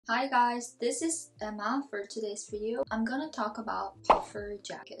Hi guys, this is Emma. For today's video, I'm gonna talk about puffer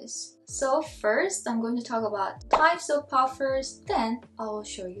jackets. So first, I'm going to talk about types of puffers, then I will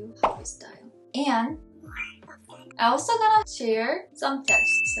show you how to style. And I'm also gonna share some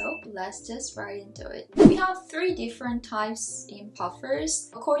tests, so let's just right into it. We have 3 different types in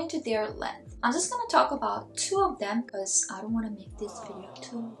puffers according to their length. I'm just gonna talk about 2 of them because I don't want to make this video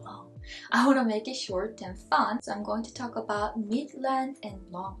too long. I want to make it short and fun, so I'm going to talk about mid-length and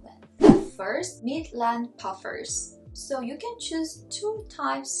long length. First, mid-length puffers. So you can choose 2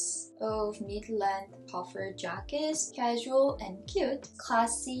 types of mid-length puffer jackets: casual and cute,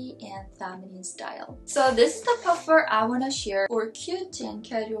 classy and feminine style. So this is the puffer I want to share for cute and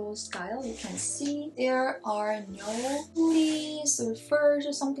casual style. You can see there are no hoodies or furs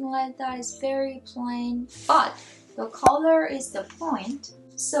or something like that. It's very plain, but the color is the point.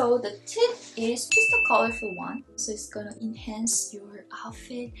 So the tip is just a colorful one, so it's gonna enhance your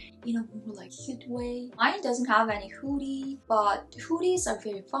outfit in a more like cute way. Mine doesn't have any hoodie, but hoodies are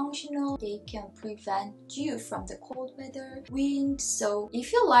very functional. They can prevent you from the cold weather, wind. So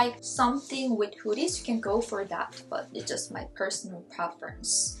if you like something with hoodies, you can go for that, but it's just my personal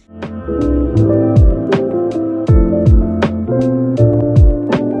preference.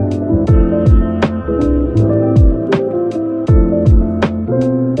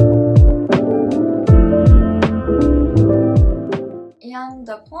 And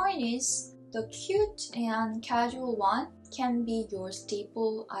the point is, the cute and casual one can be your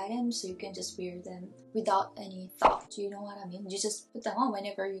staple item, so you can just wear them without any thought. You know what I mean? You just put them on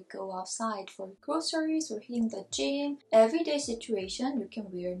whenever you go outside for groceries or hitting the gym. Everyday situation, you can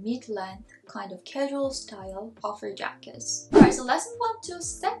wear mid-length kind of casual style puffer jackets. Alright, so let's move on to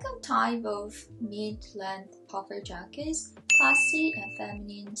second type of mid-length puffer jackets: classy and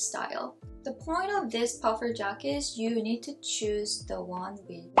feminine style. The point of this puffer jacket is you need to choose the one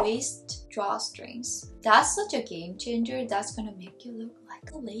with waist drawstrings. That's such a game changer. That's gonna make you look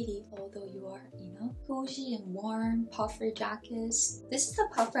like a lady, although you are, cozy and warm puffer jackets. This is the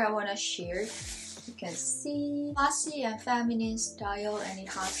puffer I want to share. You can see classy and feminine style, and it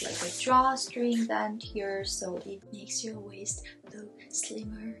has like a drawstring band here, so it makes your waist look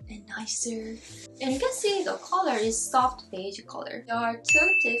slimmer and nicer. And you can see the color is soft beige color. There are 2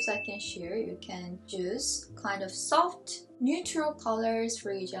 tips I can share. You can choose kind of soft neutral colors,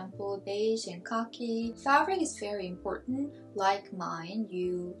 for example beige and khaki. Fabric is very important. Like mine,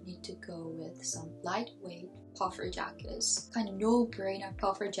 you need to go with some lightweight puffer jackets, kind of no-brainer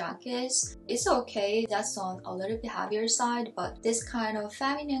puffer jackets. It's okay, that's on a little bit heavier side, but this kind of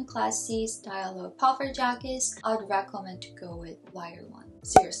feminine classy style of puffer jackets, I'd recommend to go with lighter one.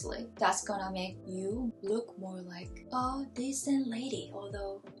 Seriously, that's gonna make you look more like a decent lady,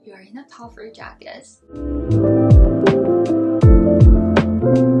 although you're in a puffer jacket.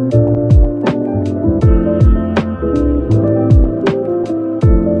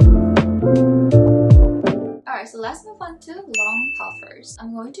 So let's move on to long puffers.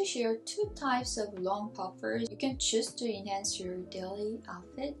 I'm going to share 2 types of long puffers. You can choose to enhance your daily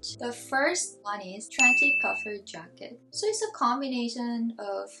outfit. The first one is trendy puffer jacket. So it's a combination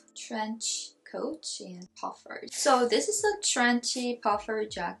of trench coat and puffers. So this is a trendy puffer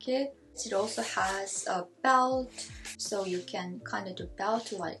jacket. It also has a belt, so you can kind of do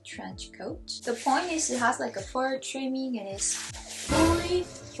belt like trench coat. The point is it has like a fur trimming and it's fully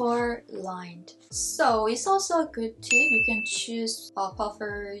fur lined. So it's also a good tip. You can choose a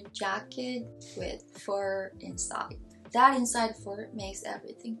puffer jacket with fur inside. That inside fur makes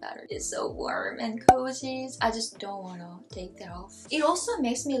everything better. It's so warm and cozy. I just don't want to take that off. It also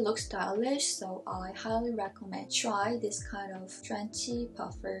makes me look stylish, so I highly recommend try this kind of trendy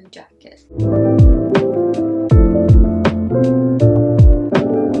puffer jacket.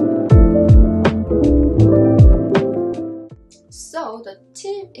 So the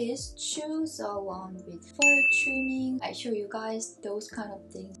tip is choose a one with fur trimming. I show you guys those kind of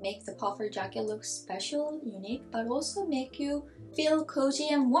things make the puffer jacket look special, unique, but also make you feel cozy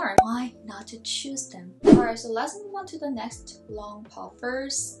and warm. Why not to choose them? Alright, so let's move on to the next long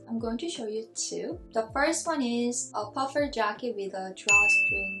puffers. I'm going to show you 2. The first one is a puffer jacket with a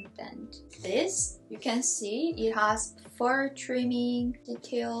drawstring band. This, you can see it has fur trimming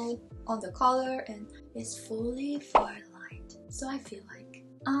detail on the collar and it's fully fur lined. So I feel like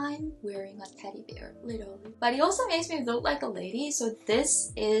I'm wearing a teddy bear, literally. But it also makes me look like a lady, so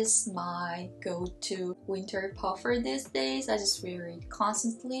this is my go-to winter puffer these days. I just wear it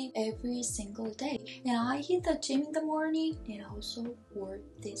constantly every single day. And I hit the gym in the morning and I also wore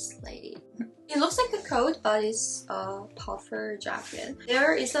this lady. It looks like a coat, but it's a puffer jacket.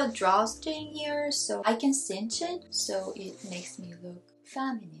 There is a drawstring here, so I can cinch it, so it makes me look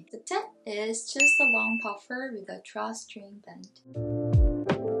feminine. The tip is just a long puffer with a drawstring band.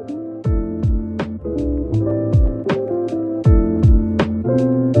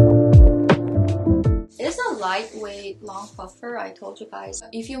 It's a lightweight long puffer. I told you guys,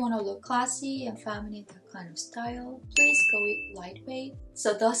 if you want to look classy and feminine, that kind of style, please go with lightweight.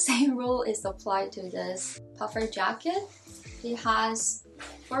 So the same rule is applied to this puffer jacket. It has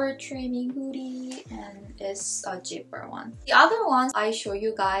fur trimming hoodie and it's a zipper one. The other ones I show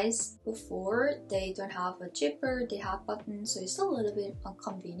you guys before, they don't have a zipper, they have buttons, so it's a little bit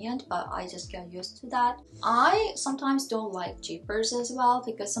inconvenient, but I just get used to that. I sometimes don't like zippers as well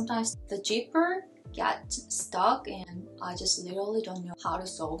because sometimes the zipper gets stuck and I just literally don't know how to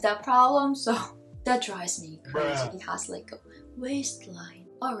solve that problem, so that drives me crazy. It has like a waistline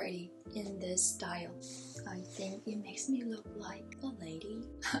already in this style. I think it makes me look like a lady.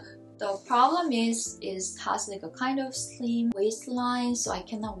 The problem is it has like a kind of slim waistline, so I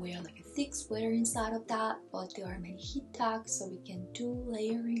cannot wear like a thick sweater inside of that, but there are many heat tags so we can do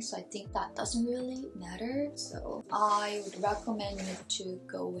layering, so I think that doesn't really matter. So I would recommend you to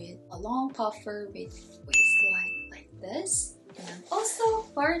go with a long puffer with waistline like this, and also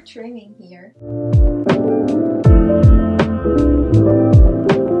fur trimming here.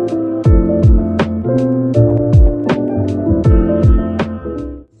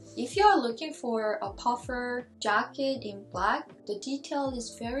 If you are looking for a puffer jacket in black, the detail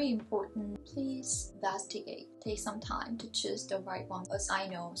is very important. Please investigate. Take some time to choose the right one, because I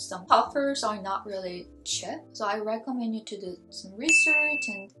know some puffers are not really cheap. So I recommend you to do some research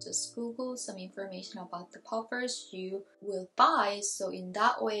and just Google some information about the puffers you will buy, so in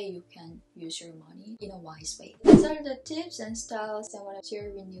that way you can use your money in a wise way. These are the tips and styles I want to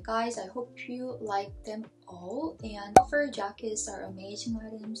share with you guys. I hope you like them all. And puffer jackets are amazing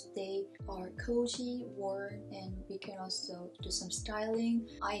items. They are cozy, warm, and we can also do some styling.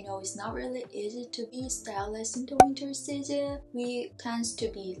 I know it's not really easy to be stylish in the winter season. We tend to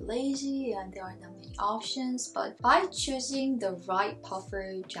be lazy and there are not many options, but by choosing the right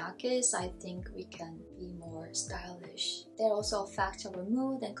puffer jackets, I think we can be more stylish. That also affects our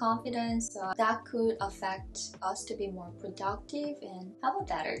mood and confidence. That could affect us to be more productive and have a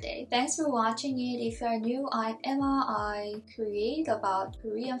better day. Thanks for watching it. If you are new, I'm Emma. I create about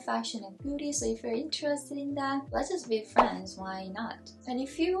Korean fashion and beauty, so if you're interested in that, let's just be friends. Why not? And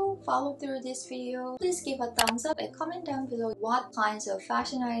if you follow through this video, please give a thumbs up and comment down below what kinds of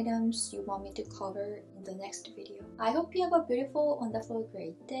fashion items you want me to cover in the next video. I hope you have a beautiful, wonderful,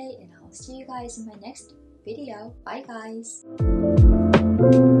 great day, and I'll see you guys in my next video. Bye guys!